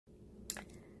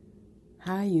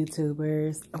Hi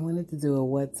YouTubers, I wanted to do a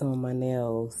what's on my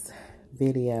nails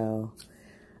video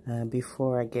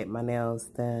before I get my nails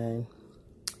done.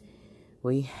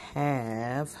 We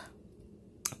have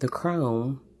the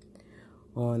chrome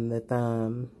on the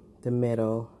thumb, the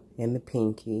middle, and the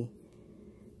pinky.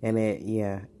 And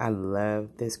I love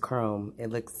this chrome. It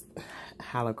looks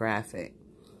holographic.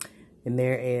 And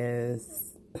there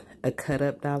is a cut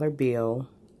up dollar bill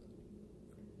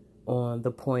on the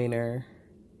pointer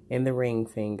and the ring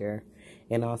finger,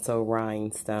 and also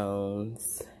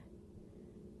rhinestones.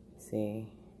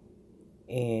 See,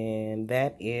 and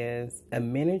that is a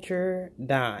miniature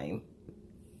dime.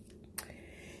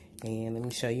 And let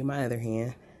me show you my other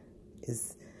hand.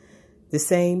 It's the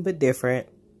same but different.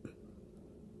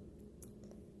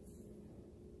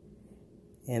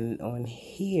 And on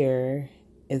here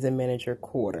is a miniature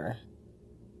quarter.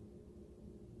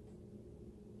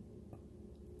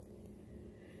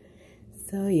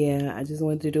 So yeah, I just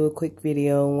wanted to do a quick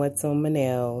video on what's on my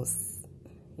nails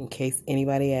in case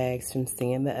anybody asks from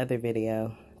seeing the other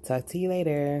video. Talk to you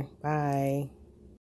later. Bye.